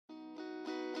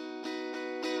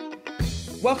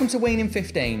Welcome to Weaning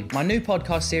 15, my new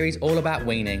podcast series all about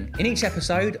weaning. In each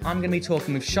episode, I'm going to be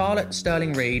talking with Charlotte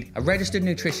Sterling Reid, a registered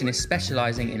nutritionist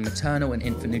specialising in maternal and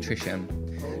infant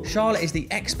nutrition. Charlotte is the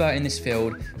expert in this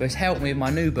field who has helped me with my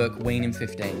new book, Weaning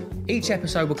 15. Each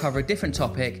episode will cover a different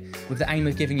topic with the aim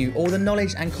of giving you all the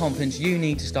knowledge and confidence you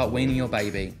need to start weaning your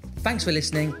baby. Thanks for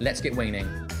listening, let's get weaning.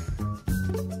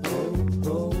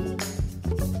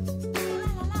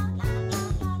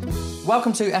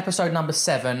 Welcome to episode number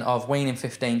 7 of Weaning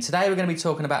 15. Today we're going to be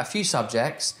talking about a few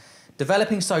subjects: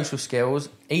 developing social skills,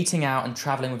 eating out and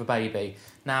travelling with a baby.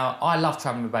 Now, I love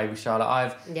travelling with a baby, Charlotte.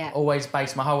 I've always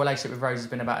based my whole relationship with Rose has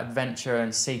been about adventure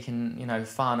and seeking,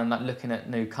 fun and like looking at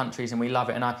new countries, and we love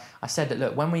it. And I said that,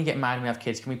 look, when we get married and we have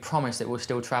kids, can we promise that we'll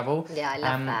still travel? Yeah, I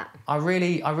love that. I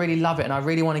really love it, and I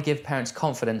really want to give parents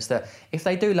confidence that if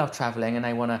they do love travelling and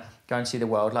they want to go and see the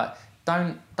world, like,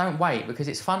 don't wait, because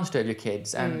it's fun to do it with your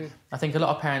kids. And I think a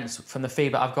lot of parents, from the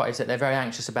feedback I've got, is that they're very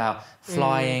anxious about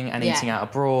flying and eating out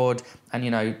abroad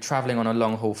and, travelling on a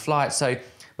long haul flight. So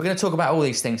we're going to talk about all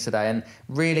these things today and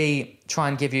really try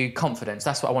and give you confidence.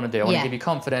 That's what I want to do. I want to give you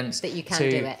confidence that you can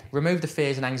do it. Remove the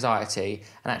fears and anxiety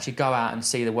and actually go out and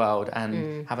see the world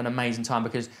and have an amazing time,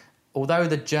 because although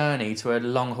the journey to a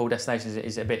long-haul destination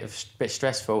is a bit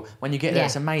stressful, when you get there,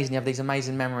 it's amazing. You have these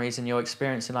amazing memories and you're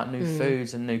experiencing like new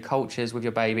foods and new cultures with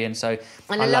your baby. And so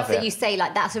I love that you say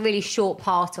like that's a really short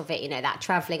part of it, that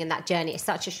travelling and that journey is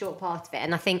such a short part of it.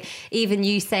 And I think even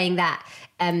you saying that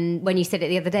when you said it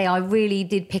the other day, I really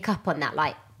did pick up on that.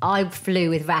 Like, I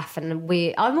flew with Raf and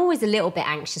I'm always a little bit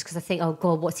anxious because I think, oh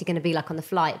God, what's he going to be like on the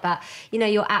flight? But,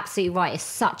 you're absolutely right. It's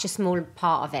such a small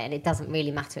part of it and it doesn't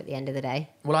really matter at the end of the day.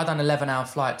 Well, I done an 11-hour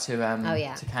flight to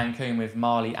Cancun with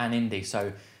Marley and Indy.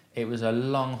 So it was a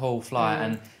long haul flight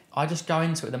and I just go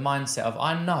into it with the mindset of,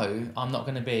 I know I'm not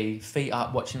going to be feet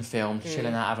up watching films,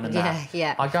 chilling out, having a nap.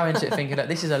 Yeah. I go into it thinking that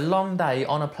this is a long day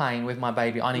on a plane with my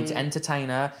baby. I need to entertain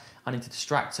her. I need to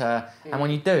distract her. And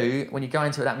when you go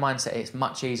into that mindset, it's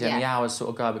much easier and the hours sort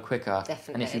of go a bit quicker.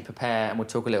 Definitely. And if you prepare, and we'll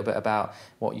talk a little bit about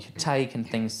what you could take and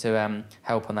things to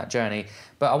help on that journey.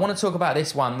 But I want to talk about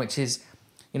this one, which is,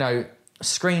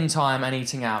 screen time and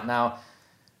eating out. Now,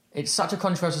 it's such a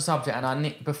controversial subject,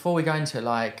 and before we go into it,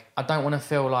 like, I don't want to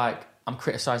feel like I'm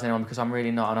criticising anyone, because I'm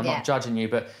really not, and I'm not judging you.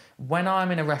 But when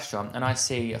I'm in a restaurant and I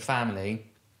see a family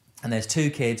and there's 2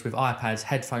 kids with iPads,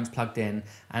 headphones plugged in,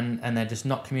 and they're just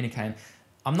not communicating,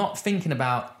 I'm not thinking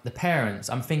about the parents.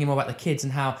 I'm thinking more about the kids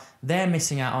and how they're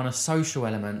missing out on a social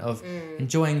element of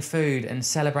enjoying food and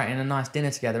celebrating a nice dinner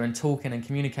together and talking and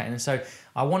communicating. And so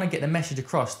I want to get the message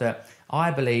across that I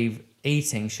believe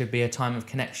eating should be a time of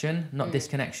connection, not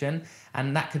disconnection.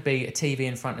 And that could be a TV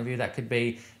in front of you. That could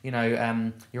be, your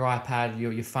iPad,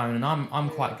 your phone. And I'm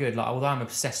quite good. Like, although I'm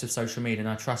obsessed with social media, and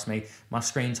I trust me, my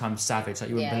screen time's savage.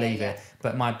 Like, you wouldn't believe it.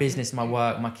 But my business, my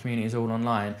work, my community is all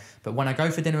online. But when I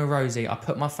go for dinner with Rosie, I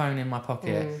put my phone in my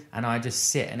pocket and I just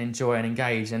sit and enjoy and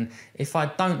engage. And if I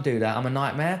don't do that, I'm a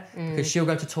nightmare, because she'll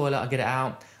go to the toilet, I get it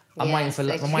out. I'm waiting for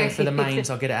the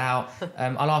mains, I'll get it out.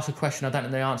 I'll ask a question, I don't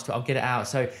know the answer to it, I'll get it out.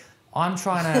 So I'm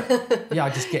trying to, I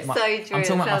just get my, I'm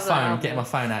talking about my phone, I'm getting my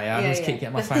phone out, I just keep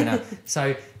getting my phone out.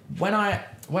 So when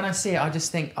I see it, I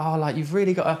just think, you've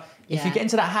really got to, if you get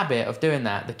into that habit of doing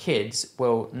that, the kids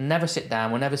will never sit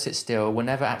down, will never sit still, will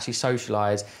never actually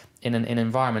socialise in an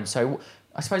environment. So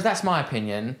I suppose that's my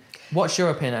opinion. What's your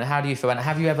opinion and how do you feel? And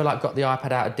have you ever got the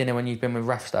iPad out at dinner when you've been with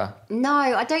Rafster? No,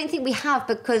 I don't think we have,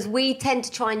 because we tend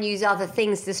to try and use other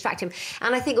things to distract him.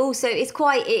 And I think also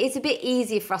it's a bit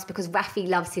easier for us because Rafi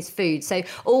loves his food. So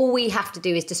all we have to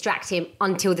do is distract him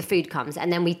until the food comes, and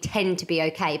then we tend to be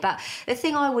okay. But the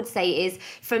thing I would say is,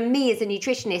 for me as a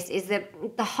nutritionist, is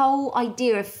that the whole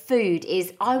idea of food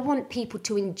is I want people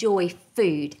to enjoy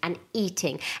food and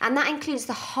eating, and that includes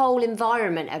the whole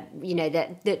environment of,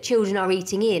 that children are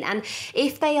eating in. And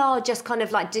if they are just kind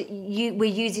of like we're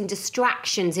using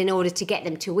distractions in order to get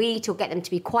them to eat or get them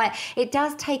to be quiet, it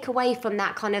does take away from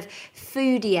that kind of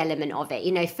foodie element of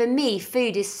it. For me,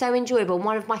 food is so enjoyable.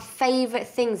 One of my favourite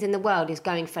things in the world is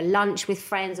going for lunch with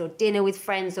friends or dinner with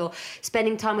friends or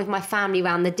spending time with my family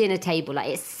around the dinner table. Like,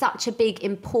 it's such a big,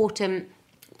 important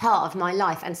part of my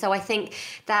life. And so I think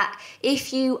that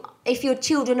if your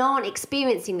children aren't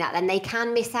experiencing that, then they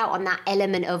can miss out on that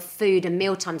element of food and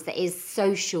mealtimes that is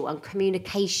social and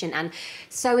communication and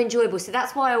so enjoyable. So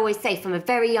that's why I always say, from a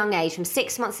very young age, from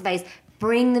 6 months of age,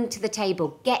 bring them to the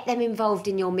table, get them involved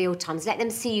in your meal times, let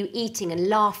them see you eating and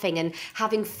laughing and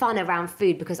having fun around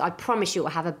food, because I promise you it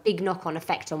will have a big knock-on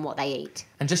effect on what they eat.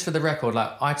 And just for the record,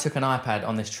 like, I took an iPad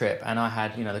on this trip and I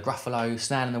had, you know, the Gruffalo,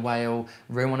 Snail and the Whale,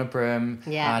 Room on a Broom.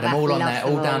 Yeah, I had them all on there,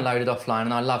 all all. downloaded offline,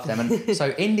 and I love them. And so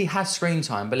Indy has screen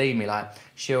time, believe me. Like,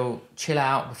 she'll chill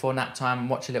out before nap time and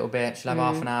watch a little bit. She'll have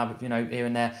half an hour, you know, here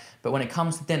and there. But when it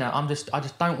comes to dinner, I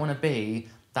just don't want to be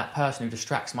that person who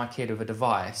distracts my kid with a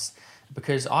device,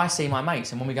 because I see my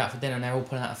mates, and when we go out for dinner and they're all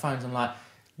pulling out their phones, I'm like,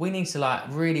 we need to like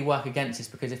really work against this,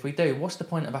 because if we do, what's the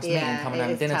point of us meeting and coming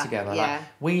and having dinner together? Yeah. Like,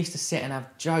 we used to sit and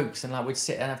have jokes, and like we'd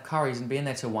sit and have curries and be in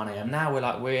there till 1 a.m. Now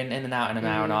we're in and out in an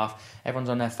hour and a half. Everyone's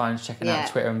on their phones checking out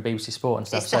Twitter and BBC Sport and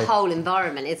stuff. It's the whole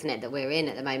environment, isn't it, that we're in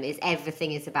at the moment? Is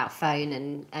everything is about phone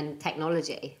and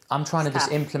technology. I'm trying to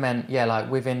just implement, like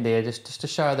with India, just to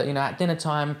show her that, you know, at dinner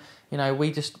time, you know,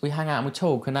 we hang out and we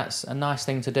talk, and that's a nice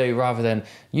thing to do, rather than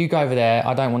you go over there,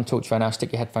 I don't want to talk to you right now,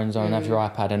 stick your headphones on and have your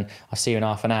iPad, and I'll see you in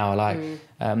half an hour. Like,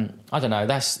 I don't know,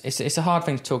 it's a hard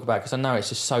thing to talk about, because I know it's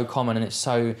just so common and it's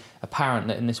so apparent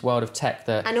that in this world of tech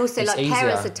that and also, it's like, easier.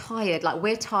 parents are tired, like,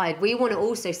 we're tired, we want to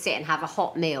also sit and have a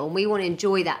hot meal, and we want to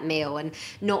enjoy that meal and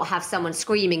not have someone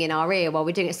screaming in our ear while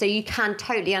we're doing it. So you can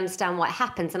totally understand why it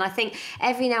happens, and I think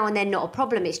every now and then not a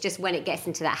problem. It's just when it gets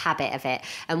into that habit of it,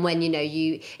 and when, you know,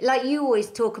 you always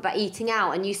talk about eating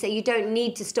out, and you say you don't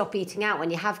need to stop eating out when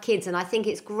you have kids, and I think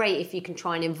it's great if you can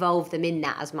try and involve them in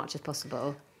that as much as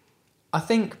possible. I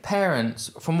think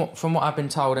parents, from what I've been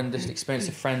told and just experience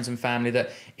of friends and family, that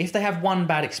if they have one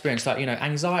bad experience, like, you know,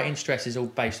 anxiety and stress is all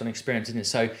based on experience, isn't it?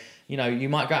 So, you know, you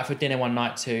might go out for dinner one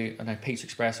night to, I don't know, Pizza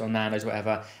Express or Nando's or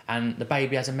whatever, and the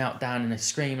baby has a meltdown and they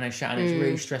scream and they shout and it's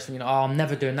really stressful. You know, oh, I'm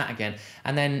never doing that again.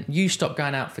 And then you stop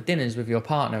going out for dinners with your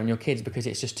partner and your kids because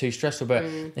it's just too stressful. But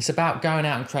it's about going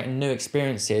out and creating new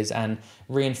experiences and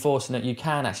reinforcing that you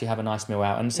can actually have a nice meal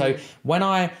out. And so when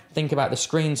I think about the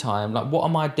screen time, like, what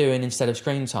am I doing instead of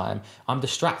screen time? I'm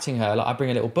distracting her. Like, I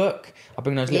bring a little book, I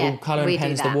bring those little colouring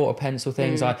pens, the water pencil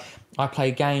things. I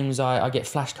play games, I get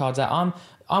flashcards out.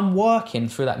 I'm working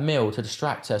through that meal to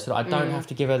distract her, so that I don't have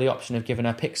to give her the option of giving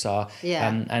her Pixar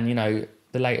and you know,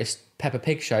 the latest Peppa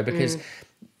Pig show,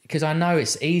 because I know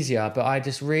it's easier, but I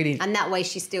just really... And that way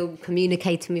she's still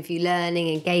communicating with you, learning,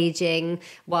 engaging,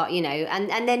 well, you know,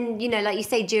 and then, you know, like you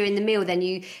say, during the meal,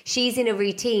 then she's in a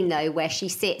routine, though, where she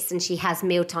sits and she has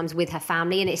meal times with her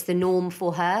family, and it's the norm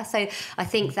for her. So I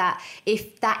think that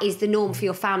if that is the norm for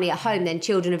your family at home, then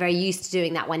children are very used to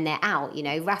doing that when they're out, you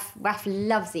know. Raf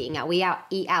loves eating out. We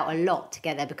eat out a lot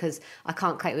together, because I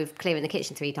can't cope with clearing the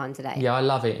kitchen 3 times a day. Yeah, I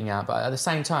love eating out, but at the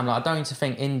same time, like, I don't need to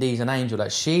think Indy's an angel.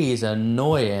 Like, she is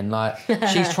annoying. Like,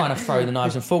 she's trying to throw the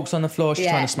knives and forks on the floor. She's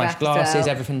trying to smash glasses.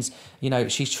 Everything's, you know,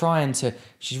 she's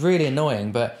really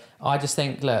annoying. But I just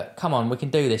think, look, come on, we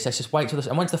can do this. Let's just wait till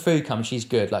and once the food comes, she's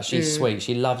good. Like, she's sweet.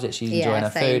 She loves it. She's enjoying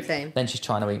her food. Same. Then she's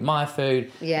trying to eat my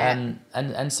food. Yeah.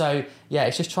 And so, yeah,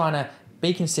 it's just trying to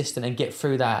be consistent and get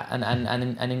through that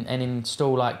and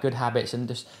install, like, good habits, and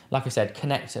just, like I said,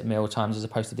 connect at meal times as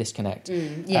opposed to disconnect.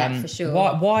 For sure.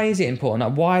 Why is it important?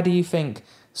 Like, why do you think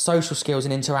social skills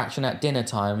and interaction at dinner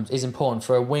times is important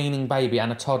for a weaning baby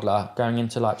and a toddler going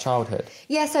into, like, childhood?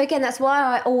 Yeah, so again, that's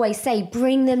why I always say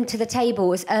bring them to the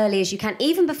table as early as you can,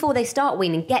 even before they start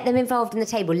weaning. Get them involved in the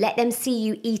table. Let them see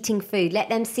you eating food. Let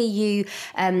them see you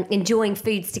enjoying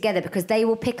foods together, because they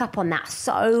will pick up on that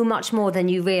so much more than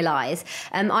you realise.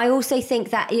 I also think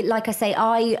that, like I say,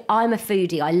 I'm a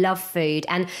foodie. I love food.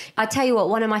 And I tell you what,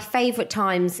 one of my favourite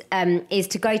times is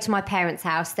to go to my parents'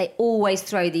 house. They always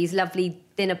throw these lovely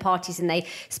dinner parties, and they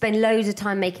spend loads of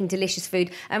time making delicious food,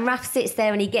 and Raf sits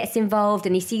there and he gets involved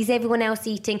and he sees everyone else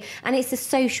eating, and it's a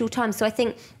social time. So I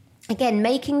think, again,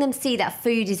 making them see that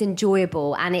food is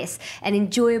enjoyable and it's an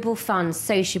enjoyable, fun,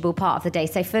 sociable part of the day.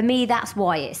 So for me, that's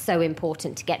why it's so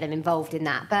important to get them involved in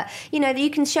that. But, you know,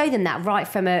 you can show them that right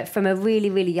from a really,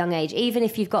 really young age. Even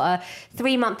if you've got a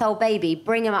 3-month-old baby,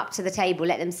 bring them up to the table,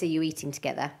 let them see you eating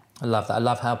together. I love that. I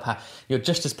love how you're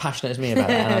just as passionate as me about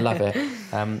that, and I love it.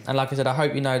 And like I said, I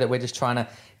hope you know that we're just trying to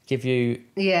give you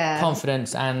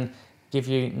confidence and give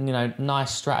you, you know,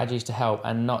 nice strategies to help,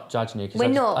 and not judging you. We're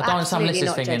not. I don't want some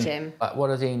listeners not thinking, what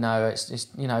does he know? It's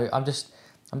just, you know, I'm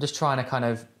just trying to kind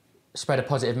of spread a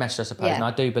positive message, I suppose. And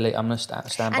I do believe I'm going to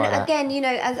stand by that. And again, you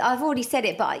know, as I've already said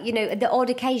it, but, you know, the odd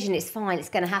occasion, it's fine, it's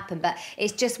going to happen. But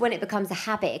it's just when it becomes a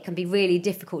habit, it can be really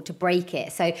difficult to break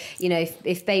it. So, you know,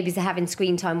 if babies are having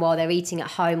screen time while they're eating at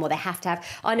home, or they have to have...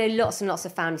 I know lots and lots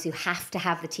of families who have to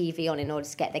have the TV on in order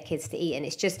to get their kids to eat. And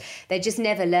it's just, they're just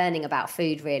never learning about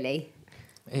food, really.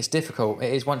 It's difficult.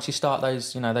 It is once you start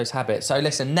those, those habits. So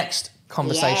listen, next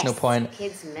conversational point.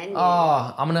 Kids menu.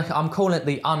 Oh, I'm calling it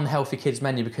the unhealthy kids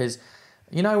menu because,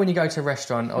 when you go to a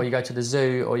restaurant or you go to the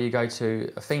zoo or you go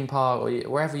to a theme park or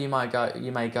wherever you may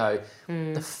go,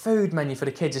 the food menu for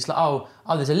the kids is like, oh,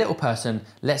 there's a little person.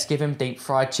 Let's give him deep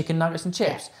fried chicken nuggets and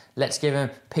chips. Yeah. Let's give him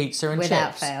pizza and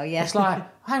Without chips. fail, yeah. It's like,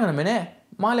 hang on a minute.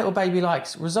 My little baby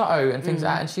likes risotto and things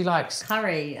like that, and she likes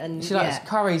curry and she likes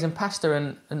curries and pasta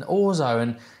and orzo,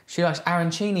 and she likes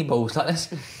arancini balls. Like this,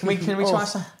 can we try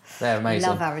some? They're amazing.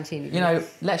 I love arancini.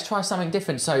 Let's try something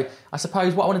different. So I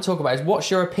suppose what I want to talk about is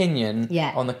what's your opinion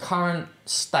on the current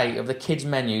state of the kids'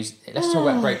 menus? Let's talk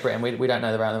about Great Britain. We don't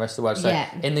know around the rest of the world. So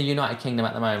in the United Kingdom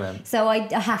at the moment. So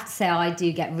I have to say I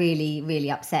do get really,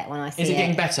 really upset when I see it. Is it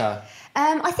getting better?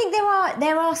 I think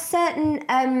there are certain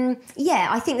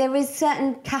I think there is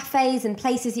certain cafes and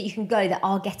places that you can go that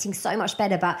are getting so much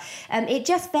better, but it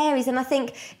just varies, and I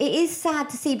think it is sad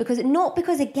to see because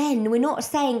again we're not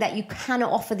saying that you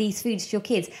cannot offer these foods to your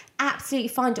kids. Absolutely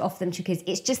fine to offer them to your kids.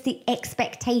 It's just the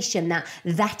expectation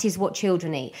that is what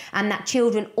children eat, and that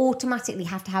children automatically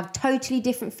have to have totally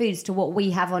different foods to what we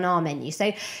have on our menu.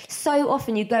 So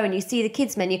often you go and you see the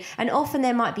kids menu, and often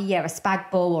there might be a spag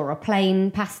bol or a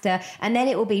plain pasta. And then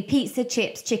it will be pizza,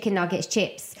 chips, chicken nuggets,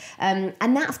 chips. And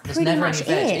that's pretty much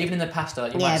it. Even in the pasta,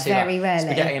 you might see very rarely.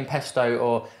 Spaghetti and pesto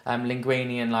or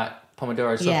linguine and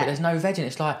pomodoro sauce, but there's no veg in it.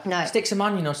 It's like stick some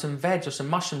onion or some veg or some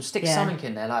mushrooms, stick something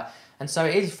in there. And so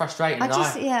it is frustrating.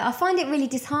 I find it really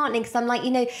disheartening because I'm like,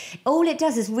 all it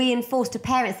does is reinforce to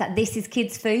parents that this is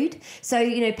kids' food. So,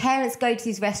 parents go to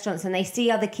these restaurants and they see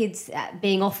other kids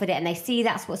being offered it and they see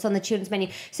that's what's on the children's menu.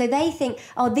 So they think,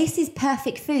 oh, this is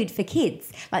perfect food for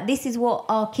kids. Like, this is what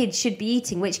our kids should be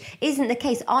eating, which isn't the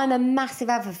case. I'm a massive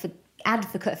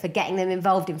advocate for getting them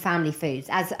involved in family foods,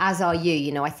 as are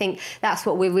you. I think that's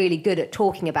what we're really good at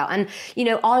talking about, and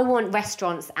I want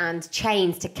restaurants and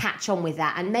chains to catch on with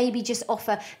that and maybe just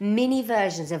offer mini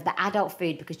versions of the adult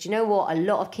food, because you know what, a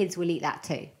lot of kids will eat that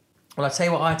too. Well, I tell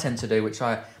you what I tend to do, which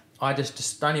I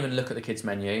just don't even look at the kids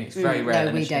menu. It's very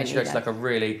rare that you go to like a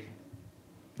really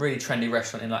really trendy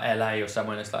restaurant in like LA or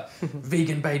somewhere and it's like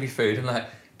vegan baby food and like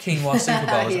quinoa super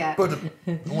bowls.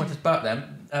 I want to burp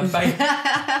them.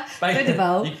 Buddha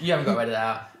bowl. You haven't got to edit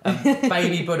that out.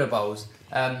 Baby Buddha bowls.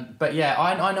 But yeah,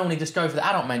 I normally just go for the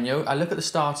adult menu. I look at the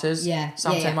starters.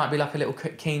 Sometimes it might be like a little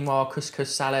quinoa couscous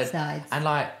salad. Sides. And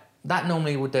like that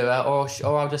normally will do it. Or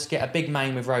I'll just get a big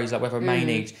main with Rose, like with a main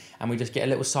each, and we just get a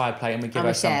little side plate and we give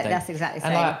her something. That's exactly the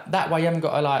same. And like that way you haven't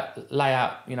got to like lay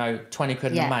out 20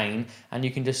 quid in the main, and you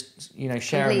can just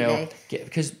share a meal.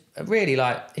 Because really,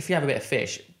 like if you have a bit of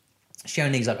fish, she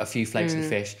only needs like a few flakes of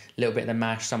fish, a little bit of the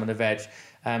mash, some of the veg.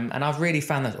 And I've really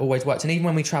found that always works. And even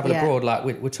when we travel abroad, like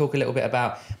we'll talk a little bit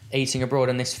about eating abroad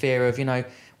and this fear of,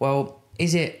 well,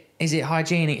 is it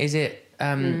hygienic? Is it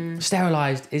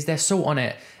sterilised? Is there salt on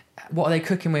it? What are they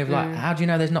cooking with? Like, how do you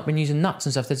know there's not been using nuts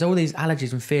and stuff? There's all these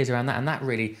allergies and fears around that. And that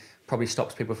really probably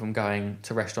stops people from going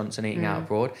to restaurants and eating out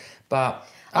abroad. But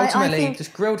ultimately, I think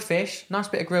just grilled fish, nice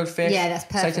bit of grilled fish. Yeah, that's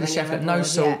perfect. Say to the chef, no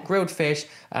salt, grilled fish,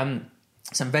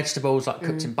 some vegetables like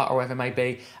cooked in butter or whatever it may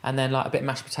be, and then like a bit of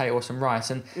mashed potato or some rice,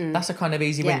 and that's a kind of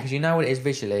easy win because you know what it is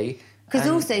visually. Because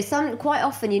also, quite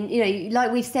often,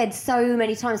 like we've said so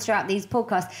many times throughout these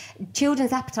podcasts,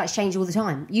 children's appetites change all the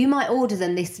time. You might order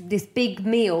them this big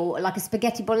meal, like a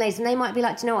spaghetti bolognese, and they might be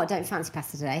like, do you know what, I don't fancy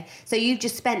pasta today. So you've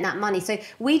just spent that money. So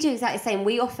we do exactly the same.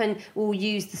 We often will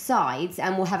use the sides,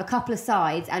 and we'll have a couple of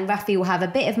sides, and Rafi will have a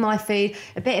bit of my food,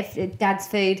 a bit of Dad's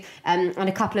food, and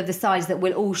a couple of the sides that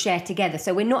we'll all share together.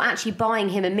 So we're not actually buying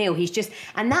him a meal.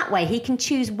 And that way he can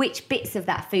choose which bits of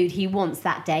that food he wants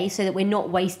that day, so that we're not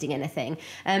wasting anything.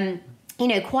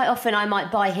 Quite often I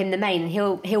might buy him the main and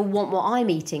he'll want what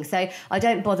I'm eating, so I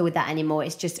don't bother with that anymore.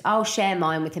 It's just I'll share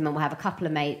mine with him and we'll have a couple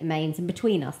of mains, and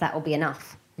between us that will be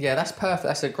enough. Yeah, that's perfect.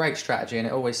 That's a great strategy, and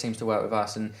it always seems to work with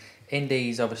us. And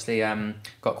Indy's obviously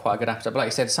got quite a good appetite, but like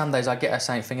you said, some days I get her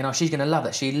saying thinking, she's going to love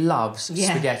that. She loves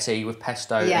spaghetti with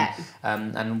pesto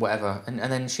and whatever, and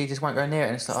then she just won't go near it,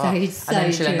 and it's like and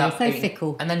then she'll end up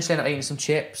fickle, and then she'll end up eating some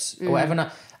chips or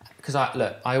whatever. Because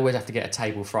I always have to get a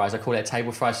table fries. I call it a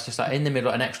table fries. It's just like in the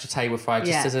middle, an extra table fry,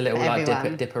 just as a little like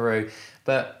dipperoo.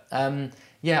 But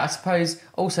I suppose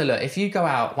also look, if you go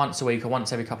out once a week or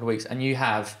once every couple of weeks and you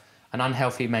have an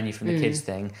unhealthy menu from the kids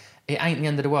thing, it ain't the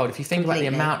end of the world. If you think about the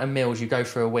Completely. amount of meals you go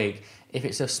through a week, if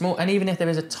it's a small, and even if there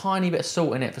is a tiny bit of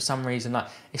salt in it for some reason, like,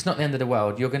 it's not the end of the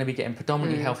world. You're going to be getting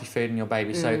predominantly healthy food in your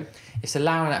baby. So it's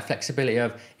allowing that flexibility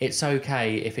of, it's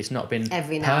okay if it's not been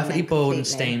Every now and perfectly then, boiled and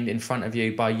completely. steamed in front of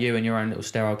you by you in your own little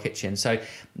sterile kitchen. So,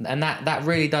 and that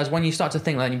really does, when you start to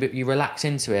think like you relax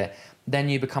into it, then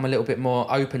you become a little bit more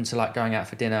open to like going out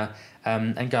for dinner,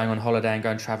 and going on holiday and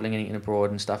going traveling and eating abroad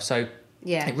and stuff. So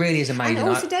Yeah. it really is amazing. And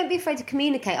also, don't be afraid to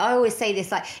communicate. I always say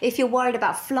this, like, if you're worried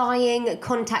about flying,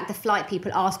 contact the flight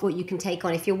people, ask what you can take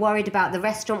on. If you're worried about the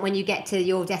restaurant when you get to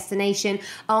your destination,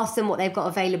 ask them what they've got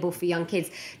available for young kids.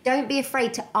 Don't be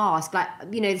afraid to ask. Like,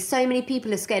 you know, so many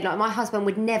people are scared. Like, my husband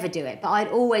would never do it, but I'd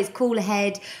always call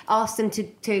ahead, ask them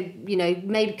to you know,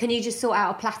 maybe, can you just sort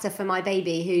out a platter for my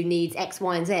baby who needs X,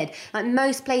 Y, and Z? Like,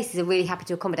 most places are really happy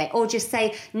to accommodate. Or just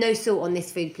say, no salt on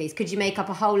this food, please. Could you make up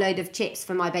a whole load of chips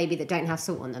for my baby that don't have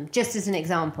salt on them, just as an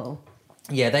example?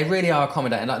 Yeah, they really are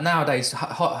accommodating. Like, nowadays,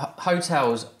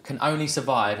 hotels can only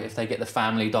survive if they get the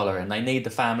family dollar in. They need the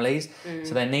families,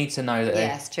 so they need to know that Yeah,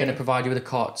 they're it's true. going to provide you with the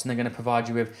cots, and they're going to provide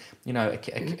you with, you know, a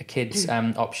kids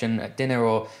option at dinner,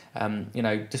 or you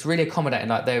know, just really accommodating.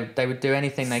 Like, they would do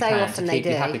anything they So can often to they keep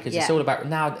you do, happy, because yeah. it's all about,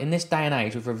 now in this day and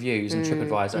age with reviews and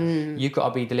TripAdvisor, you've got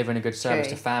to be delivering a good service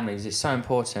True. to families. It's so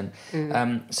important.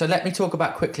 So let me talk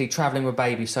about quickly traveling with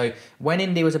baby. So when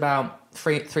Indy was about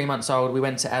three months old, we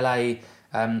went to LA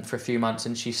for a few months,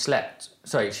 and she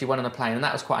went on a plane, and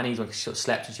that was quite an easy one because she sort of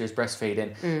slept and she was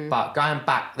breastfeeding. But going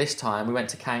back this time, we went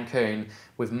to Cancun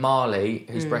with Marley,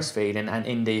 who's breastfeeding, and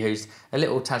Indy, who's a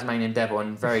little Tasmanian devil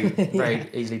and very very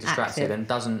easily distracted Active. and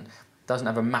doesn't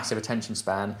have a massive attention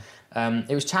span.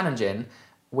 It was challenging.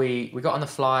 We got on the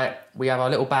flight, we have our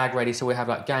little bag ready, so we have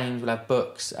like games, we'll have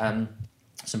books,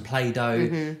 some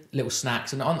Play-Doh, little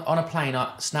snacks. And on a plane,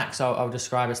 snacks I'll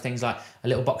describe as things like a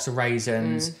little box of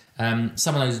raisins,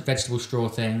 some of those vegetable straw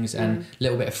things, and a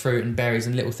little bit of fruit and berries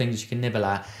and little things you can nibble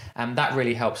at. And that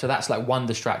really helps. So that's like one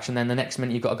distraction. Then the next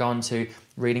minute you've got to go on to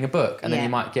reading a book, and then you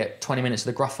might get 20 minutes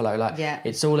of the Gruffalo. Like,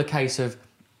 it's all a case of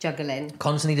Juggling.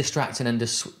 constantly distracting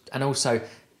and also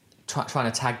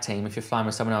trying to tag team if you're flying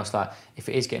with someone else. Like, if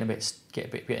it is getting a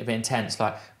bit intense,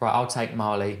 like, right, I'll take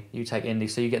Marley, you take Indy,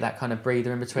 so you get that kind of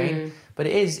breather in between. But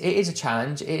it is a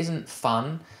challenge. It isn't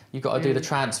fun. You've got to do the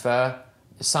transfer.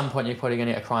 At some point you're probably going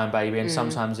to get a crying baby, and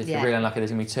sometimes if you're really unlucky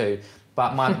there's going to be two.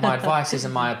 But my advice is,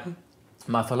 and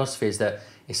my philosophy is that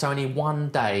it's only one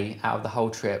day out of the whole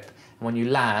trip, and when you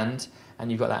land and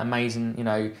you've got that amazing, you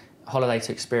know, holiday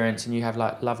to experience, and you have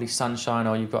like lovely sunshine,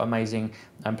 or you've got amazing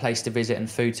place to visit and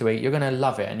food to eat, you're going to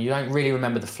love it, and you don't really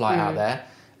remember the flight out there.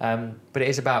 But it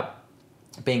is about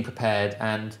being prepared,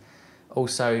 and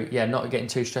also not getting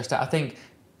too stressed out. I think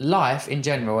life in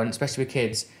general, and especially with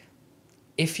kids,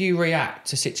 if you react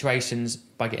to situations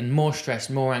by getting more stressed,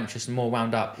 more anxious, and more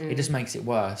wound up, it just makes it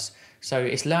worse. So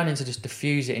it's learning to just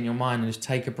diffuse it in your mind and just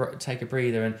take a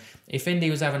breather. And if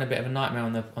Indy was having a bit of a nightmare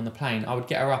on the plane, I would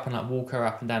get her up and like walk her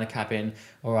up and down a cabin,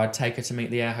 or I'd take her to meet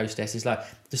the air hostess. It's like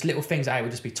just little things. It would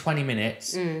just be 20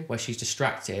 minutes where she's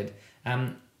distracted.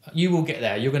 You will get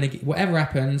there. You're gonna get, whatever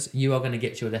happens, you are going to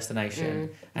get to your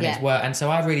destination, and it's work. And so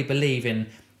I really believe in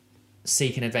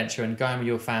seeking adventure and going with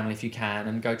your family if you can,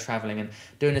 and go travelling and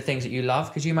doing the things that you love,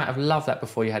 because you might have loved that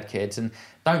before you had kids. And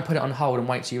don't put it on hold and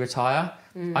wait till you retire.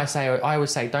 I always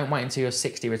say don't wait until you're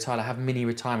 60 retire. Have mini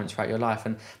retirements throughout your life,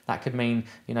 and that could mean,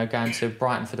 you know, going to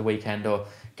Brighton for the weekend, or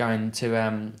going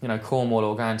to you know, Cornwall,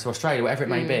 or going to Australia, whatever it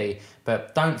may be.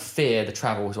 But don't fear the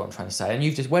travel is what I'm trying to say.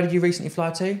 And where did you recently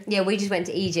fly to? Yeah, we just went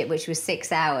to Egypt, which was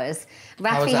 6 hours.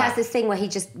 How was Rafi that? has this thing where he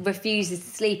just refuses to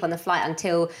sleep on the flight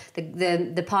until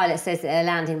the pilot says that they're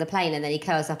landing the plane, and then he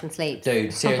curls up and sleeps.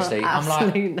 Dude, seriously, I'm like,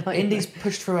 Absolute nightmare. Indy's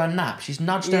pushed through her nap. She's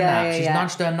nudged her nap. She's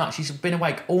nudged her nut. She's been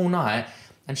awake all night,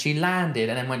 and she landed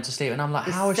and then went to sleep. And I'm like,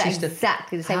 how is she still?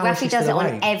 Exactly the same. how is she Rafi does it still on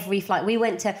awake? every flight. We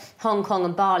went to Hong Kong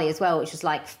and Bali as well, which was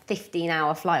like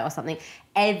 15-hour flight or something.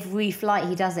 Every flight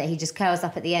he does it. He just curls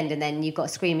up at the end, and then you've got a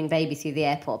screaming baby through the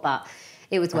airport. But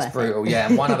it was That's worth brutal, yeah.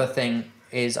 And one other thing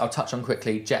is, I'll touch on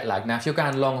quickly, jet lag. Now, if you're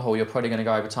going long haul, you're probably going to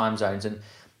go over time zones, and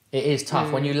it is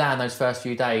tough. When you land those first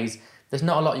few days, there's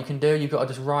not a lot you can do. You've got to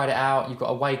just ride it out. You've got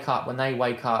to wake up when they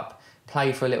wake up,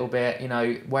 play for a little bit, you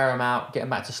know, wear them out, get them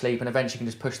back to sleep, and eventually you can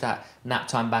just push that nap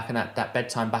time back and that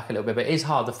bedtime back a little bit. But it is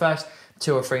hard. The first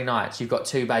 2 or 3 nights, you've got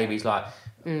 2 babies like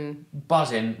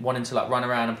buzzing, wanting to like run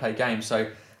around and play games. So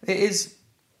it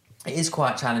is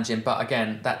quite challenging. But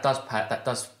again, that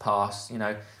does pass, you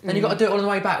know. Then you've got to do it all the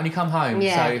way back when you come home.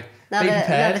 Yeah. So be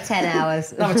prepared. Another 10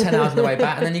 hours. Another 10 hours on the way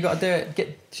back, and then you got to do it,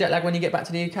 get jet lag when you get back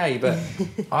to the UK. But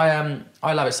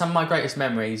I love it. Some of my greatest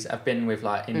memories have been with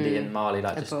like India and Mali,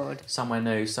 like just abroad. somewhere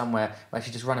new, somewhere where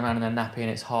actually just running around in their nappy and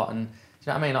it's hot, and do you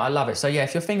know what I mean? Like, I love it. So yeah,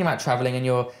 if you're thinking about travelling and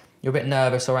you're a bit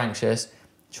nervous or anxious,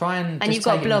 try and you've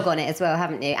got a blog on it as well,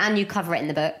 haven't you? And you cover it in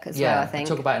the book as well, I think.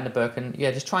 Yeah, talk about it in the book, and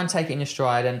yeah, just try and take it in your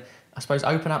stride, and I suppose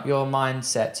open up your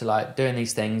mindset to like doing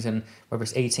these things, and whether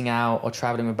it's eating out or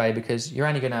travelling with babe, because you're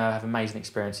only going to have amazing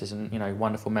experiences and, you know,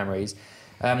 wonderful memories.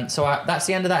 So that's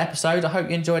the end of that episode. I hope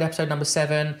you enjoyed episode number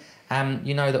 7.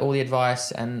 You know that all the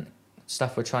advice and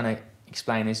stuff we're trying to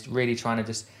explain is really trying to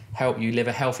just help you live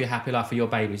a healthier, happy life for your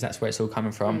babies. That's where it's all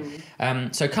coming from.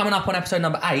 So coming up on episode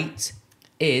number 8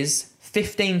 is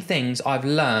 15 things I've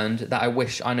learned that I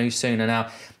wish I knew sooner.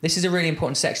 Now, this is a really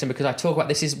important section because I talk about,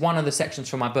 this is one of the sections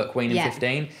from my book, Weaning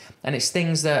 15, and it's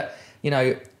things that, you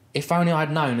know, if only I'd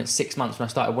known at 6 months when I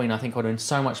started weaning, I think I would have been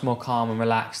so much more calm and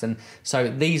relaxed. And so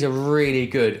these are really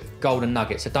good golden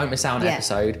nuggets. So don't miss out on an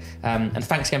episode. And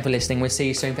thanks again for listening. We'll see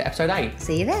you soon for episode 8.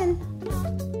 See you then.